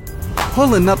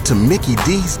Pulling up to Mickey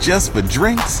D's just for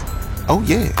drinks? Oh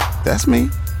yeah, that's me.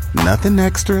 Nothing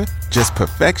extra, just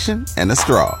perfection and a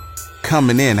straw.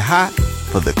 Coming in hot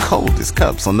for the coldest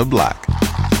cups on the block.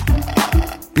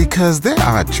 Because there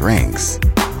are drinks.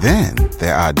 Then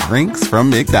there are drinks from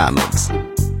McDonald's.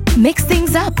 Mix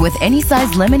things up with any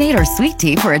size lemonade or sweet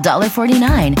tea for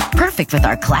 $1.49. Perfect with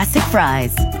our classic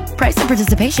fries. Price and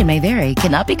participation may vary.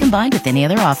 Cannot be combined with any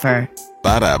other offer.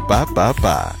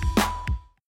 Ba-da-ba-ba-ba.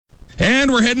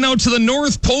 And we're heading out to the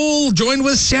North Pole, joined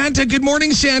with Santa. Good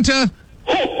morning, Santa.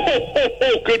 Ho, ho, ho,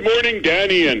 ho. Good morning,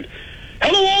 Danny, and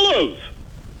hello, Olive.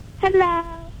 Hello.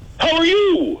 How are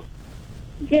you?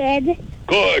 Good.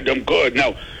 Good, I'm good.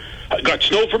 Now, got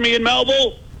snow for me in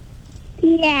Melville?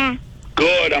 Yeah.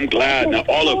 Good, I'm glad. Now,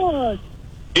 Olive, Cold.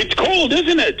 it's cold,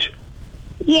 isn't it?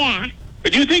 Yeah.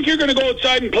 Do you think you're going to go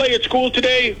outside and play at school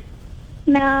today?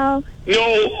 No.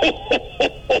 No.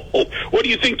 What do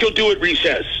you think you'll do at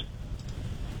recess?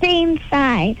 Stay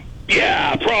inside.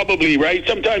 Yeah, probably, right?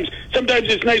 Sometimes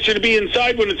it's nicer to be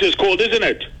inside when it's this cold, isn't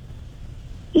it?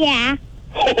 Yeah.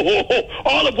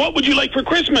 Olive, what would you like for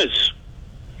Christmas?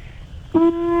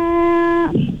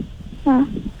 A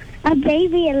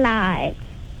baby alive.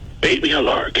 Baby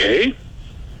alark, eh?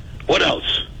 What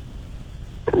else?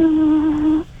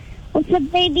 It's a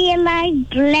baby alive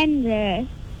blender.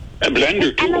 A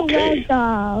blender, too, And a okay.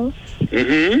 doll.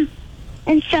 Mm-hmm.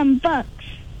 And some books.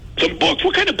 Some books.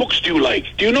 What kind of books do you like?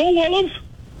 Do you know, Olive?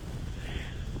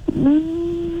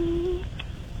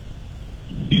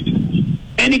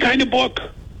 Any kind of book?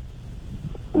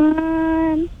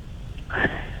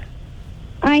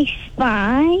 I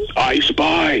Spy. I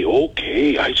Spy.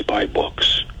 Okay, I Spy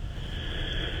books.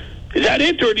 Is that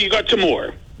it, or do you got some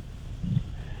more?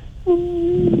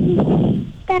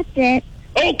 That's it.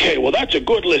 Okay, well, that's a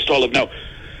good list, Olive. Now,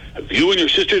 have you and your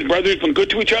sisters and brothers been good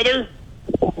to each other?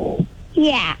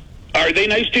 Yeah. Are they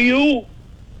nice to you?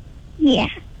 Yeah.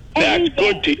 That's Every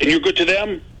good. day. And you're good to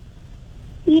them?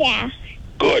 Yeah.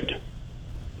 Good.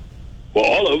 Well,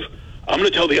 Olive, I'm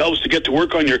going to tell the elves to get to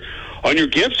work on your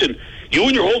gifts, and you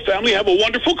and your whole family have a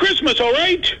wonderful Christmas, all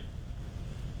right?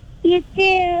 You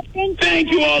too.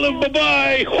 Thank you, Olive.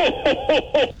 Bye-bye. Ho, ho, ho,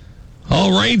 ho.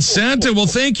 All right, Santa. Well,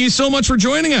 thank you so much for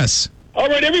joining us. All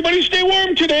right, everybody stay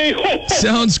warm today. Ho, ho.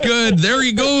 Sounds good. There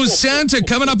you go, Santa,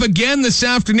 coming up again this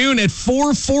afternoon at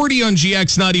 4:40 on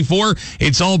GX94.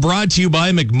 It's all brought to you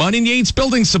by McMunn & Yates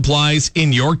Building Supplies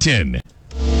in Yorkton.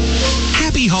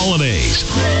 Happy holidays.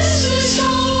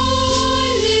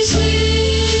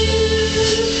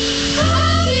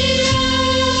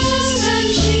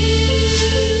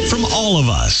 From all of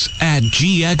us at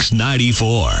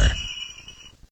GX94.